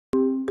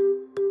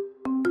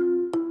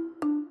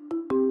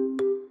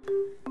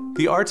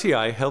The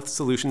RTI Health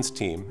Solutions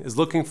team is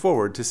looking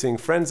forward to seeing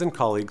friends and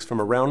colleagues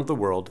from around the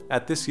world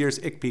at this year's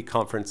ICPE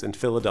conference in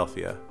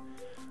Philadelphia.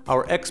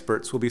 Our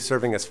experts will be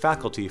serving as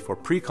faculty for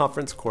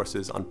pre-conference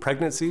courses on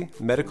pregnancy,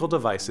 medical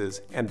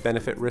devices, and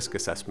benefit risk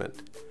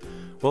assessment.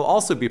 We'll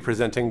also be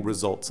presenting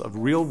results of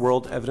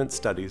real-world evidence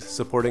studies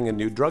supporting a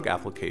new drug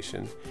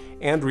application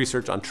and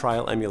research on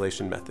trial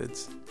emulation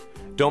methods.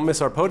 Don't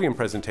miss our podium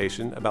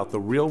presentation about the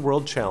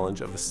real-world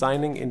challenge of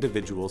assigning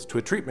individuals to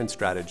a treatment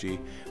strategy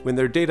when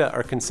their data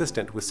are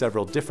consistent with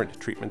several different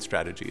treatment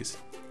strategies.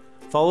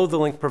 Follow the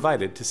link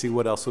provided to see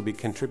what else will be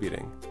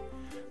contributing.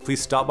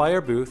 Please stop by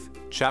our booth,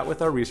 chat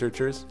with our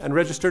researchers, and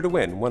register to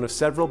win one of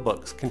several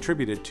books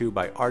contributed to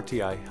by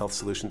RTI Health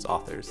Solutions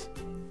authors.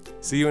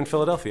 See you in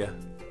Philadelphia.